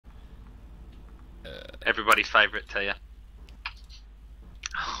Everybody's favourite tier.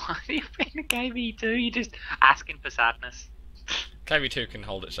 Oh, you've been a KV-2, you're just asking for sadness. KV-2 can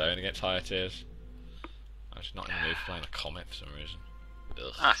hold its own against higher tiers. I'm just not in the mood for playing a Comet for some reason.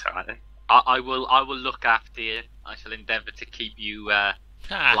 Ugh. That's alright then. I will look after you. I shall endeavour to keep you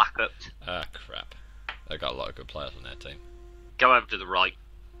black upped. Ah, crap. They've got a lot of good players on their team. Go over to the right.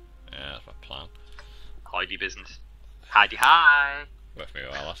 Yeah, that's my plan. Heidi business. Heidi, hi! Worked for me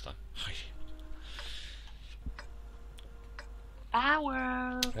well last time.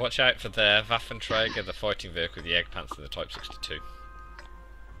 Power! Watch out for the Waffenträger, the fighting vehicle, the Egg Panther, the Type 62.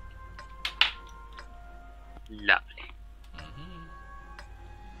 Lovely.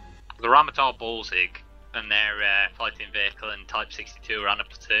 The Ramatar Balzig and their fighting vehicle and Type 62 are on a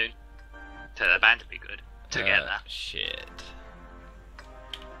platoon. So they're bound to be good together. Shit.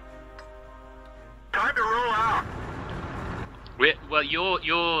 Time to roll out. Well,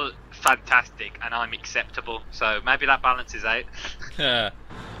 you're fantastic and I'm acceptable, so maybe that balances out. Now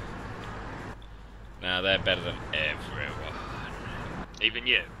they're better than everyone. Even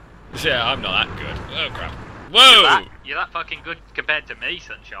you. Yeah, I'm not that good. Oh crap. Whoa! You're that fucking good compared to me,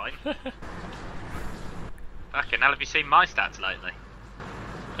 sunshine. Fucking hell, have you seen my stats lately?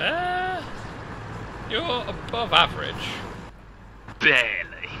 You're above average.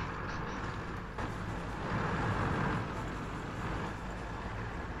 Barely.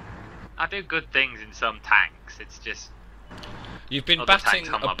 I do good things in some tanks, it's just... You've been other batting tanks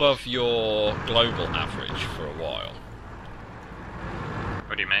on my book. above your global average for a while.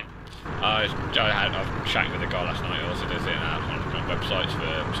 What do you mean? I was chatting with a guy last night who also does it on websites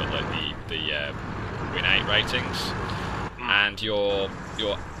for sort of like the win 8 ratings, and your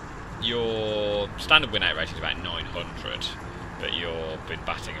standard win 8 rating is about 900, but you've been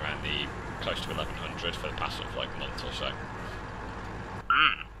batting around the close to 1100 for the past sort of like month or so.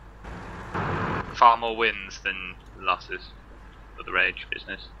 Far more wins than losses for the rage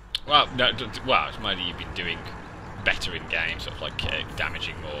business. Well, no, it's mainly you've been doing better in game, sort of like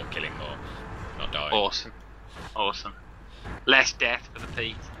damaging more, killing more, not dying. Awesome. Awesome. Less death for the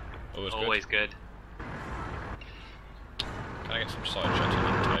Pete. Always good. Can I get some side shots on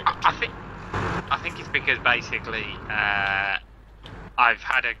that Tiger? I think it's because basically I've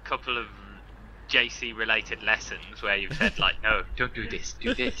had a couple of JC related lessons where you've said like, no, don't do this,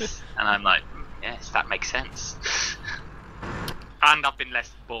 do this, and I'm like, yes, that makes sense. And I've been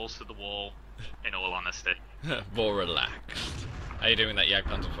less balls to the wall, in all honesty. More relaxed. How you doing that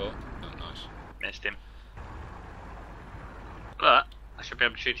Jagdpanzer for? Oh, nice. Missed him. But I should be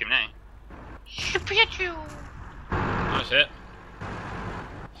able to shoot him now. Shipiachu! Nice hit.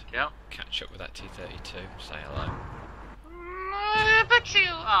 Yeah. Catch up with that T-32. Say hello.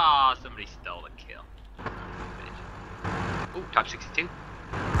 Ah, somebody stole the kill. Ooh, Type 62.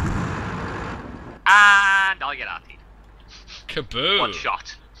 And I get RT'd. Kaboom! One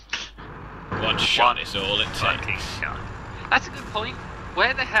shot. One shot is all it Fucking takes. shot. That's a good point.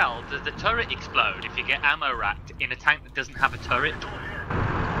 Where the hell does the turret explode if you get ammo racked in a tank that doesn't have a turret?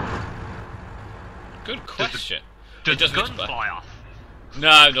 Good question. Does It the doesn't gun explode. fly off?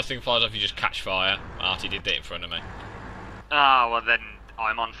 No, nothing flies off, you just catch fire. Artie did that in front of me. Ah, well then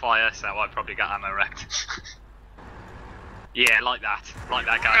I'm on fire, so I probably got ammo wrecked. Yeah, like that guy.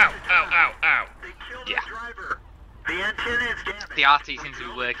 Ow, ow, ow, ow. They killed Yeah. the driver. The antenna is damaged. The RT seems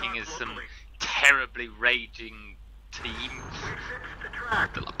to be working as some terribly raging team. We fixed the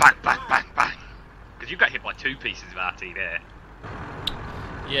track. They're like, bang, bang, bang, bang. Because you got hit by 2 pieces of RT there.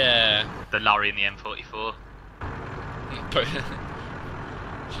 Yeah. The lorry and the M44. But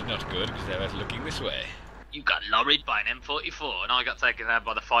she's not good because they're both looking this way. You got lorried by an M44 and I got taken out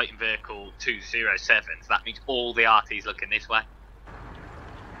by the fighting vehicle 207, so that means all the RT's looking this way.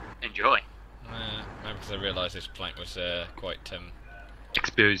 Enjoy. Maybe because I realised this plank was quite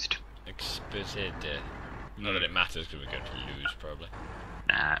Exposed. exposed. Not that it matters because we're going to lose probably.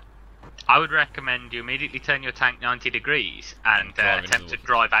 Nah. I would recommend you immediately turn your tank 90 degrees and drive into attempt the to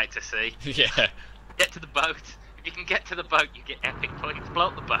drive out to sea. Yeah. Get to the boat. If you can get to the boat, you get epic points. Blow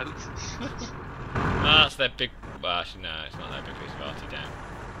up the boat. That's their big. Well, actually, no, it's not their big piece of RT down.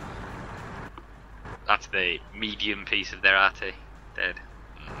 That's the medium piece of their RT. Dead.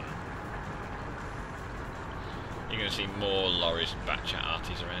 You're going to see more lorries and batchat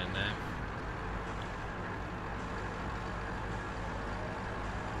RTs around now.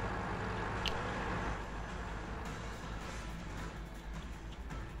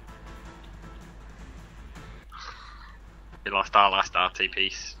 We lost our last RT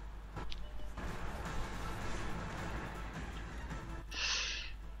piece.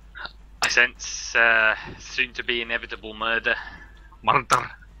 I sense soon to be inevitable murder. Murder.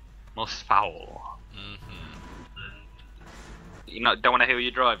 Must foul. Mm-hmm. Don't want to heal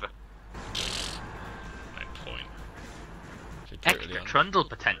your driver. No point. To be Extra brutally honest. trundle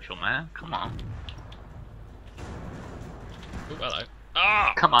potential, man. Come on. Ooh, hello.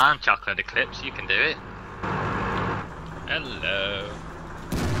 Ah! Come on, Chocolate Eclipse. You can do it. Hello.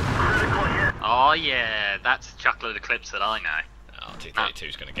 Critical hit. Oh, yeah. That's Chocolate Eclipse that I know. Oh,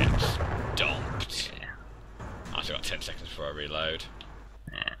 T32's going to get stomped. Yeah. I've still got 10 seconds before I reload.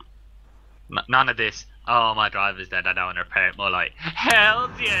 Yeah. None of this. Oh, my driver's dead. I don't want to repair it. More like,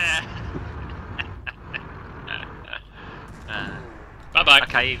 hells yeah. Bye-bye.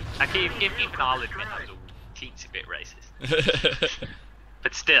 Okay, you can all admit I was a teensy bit racist.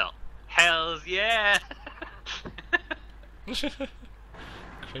 But still, hells yeah. Crazy fool.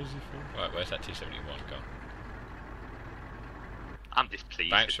 Right, where's that T71 gone? I'm just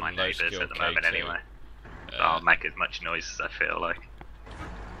pleased Bounce with my from low neighbours skill at the moment K2. anyway. I'll make as much noise as I feel like.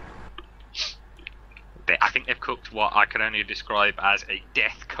 I think they've cooked what I can only describe as a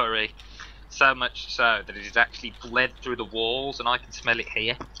death curry. So much so that it has actually bled through the walls and I can smell it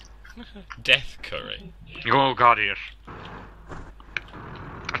here. Death curry. Oh god, yes.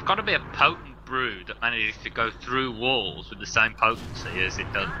 It's got to be a potent brew that manages to go through walls with the same potency as it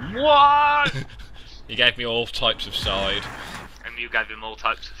does. What? He gave me all types of side. And you gave him all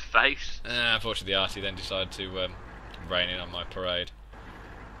types of face. Unfortunately, the arty then decided to rain in on my parade.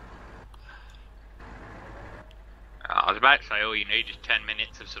 I was about to say all you need is 10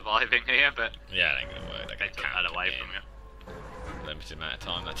 minutes of surviving here, but Yeah, it ain't gonna work. they took that away from you. Limited amount of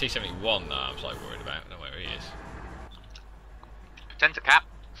time. That T71 though, I'm slightly worried about. I don't know where he is. Centre cap.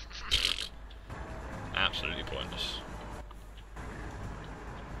 Absolutely pointless.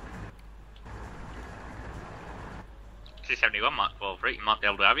 T71 might fall free, you might be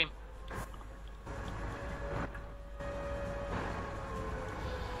able to have him.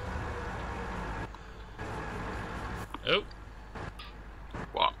 Oh,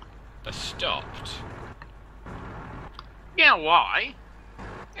 What? they stopped. You know why?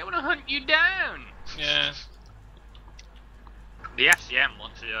 They want to hunt you down. Yeah. The FCM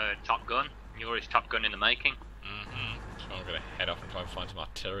wants a Top Gun. You're his Top Gun in the making. So I'm gonna head off and try and find some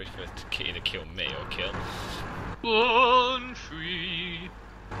artillery for to either kill me or kill. 1 free.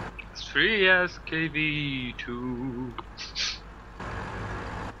 As free as KV-2.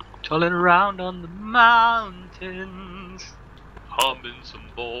 Tolling around on the mountains. Humming some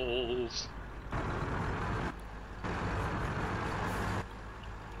balls.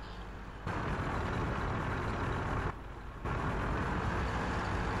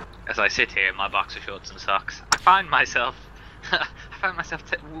 As I sit here in my boxer shorts and socks, I find myself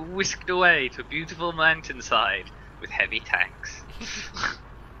whisked away to a beautiful mountainside with heavy tanks.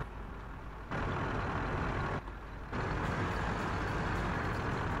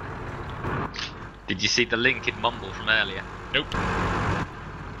 Did you see the link in Mumble from earlier? Nope.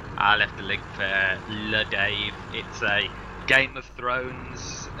 I left the link for Le Dave. It's a Game of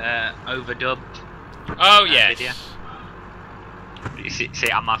Thrones overdubbed Oh yes. video. You see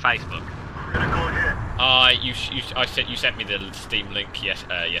it on my Facebook. Critical hit. You sent me the Steam link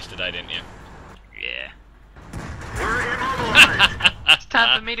yesterday, didn't you? Yeah. We're immobilized. It's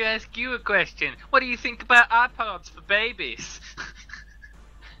time for me to ask you a question. What do you think about iPods for babies?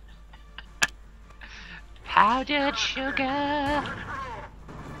 Powdered sugar.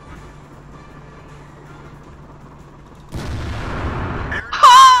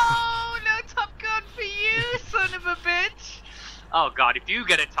 Oh, no Top Gun for you, son of a bitch! Oh god, if you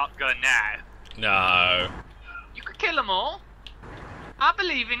get a Top Gun now, No. you could kill them all. I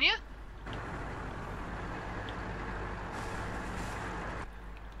believe in you.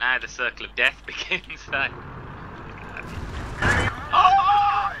 Now the circle of death begins.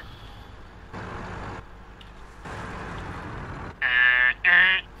 Oh!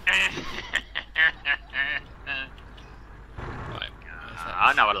 Right.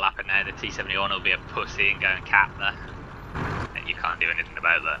 I know what'll happen now. The T71 will be a pussy and go and cap there. And you can't do anything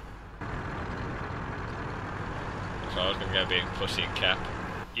about that. So I was gonna go being pussy and cap.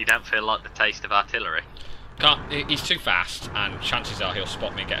 You don't feel like the taste of artillery? He's too fast, and chances are he'll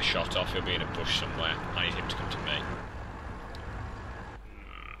spot me and get a shot off. He'll be in a bush somewhere. I need him to come to me.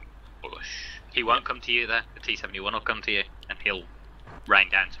 Bush. He won't come to you there. The T71 will come to you, and he'll rain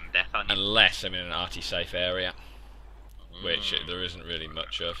down some death on you. Unless I'm in an arty safe area, which there isn't really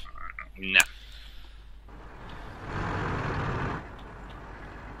much of. No.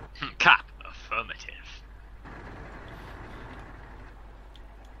 Cap. Affirmative.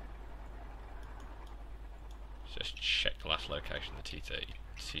 Just check the last location of the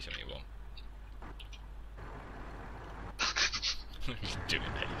T71. He's doing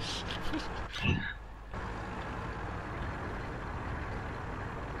this.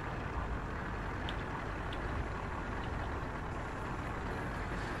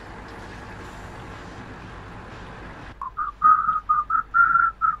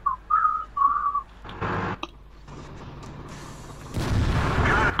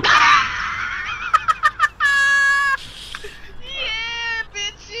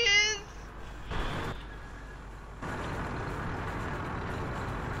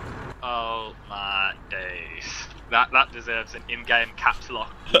 Oh my days. That deserves an in-game caps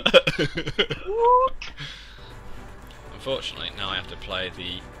lock. Unfortunately, now I have to play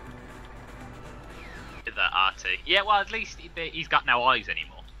the RT. Yeah, well, at least he's got no eyes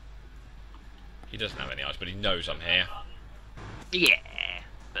anymore. He doesn't have any eyes, but he knows I'm here. Yeah.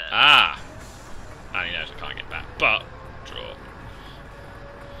 But... Ah! And he knows I can't get back. But, draw.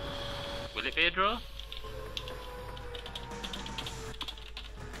 Will it be a draw?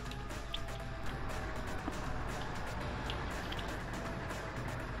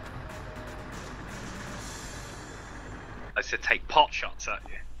 I said take pot shots at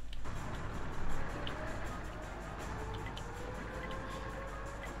you.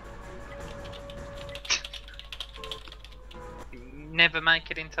 Never make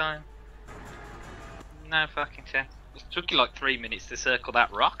it in time. No fucking chance. It took you like 3 minutes to circle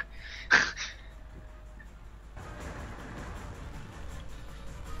that rock.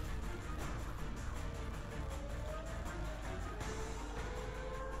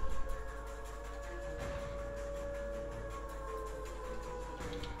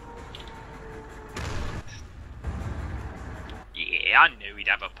 Yeah, I knew he'd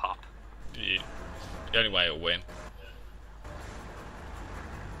have a pop. Yeah. The only way he'll win.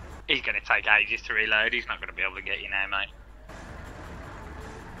 He's going to take ages to reload. He's not going to be able to get you now, mate.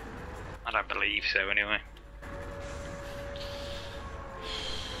 I don't believe so, anyway.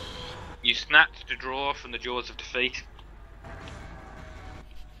 You snapped to draw from the jaws of defeat.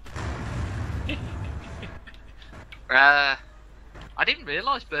 I didn't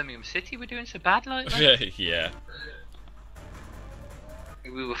realise Birmingham City were doing so bad like that. Yeah.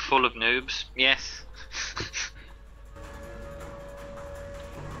 We were full of noobs. Yes.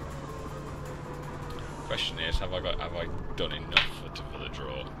 Question is, have I done enough for the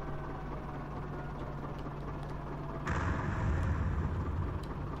draw?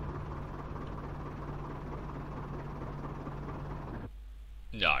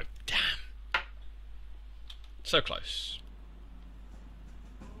 No, damn. So close.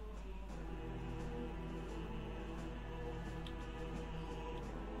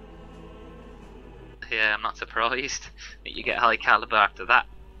 Yeah, I'm not surprised that you get high caliber after that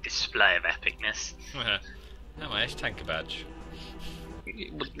display of epicness. No, mate, it's tanker badge.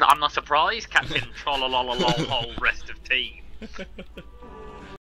 I'm not surprised, Captain Trollolololol whole rest of team.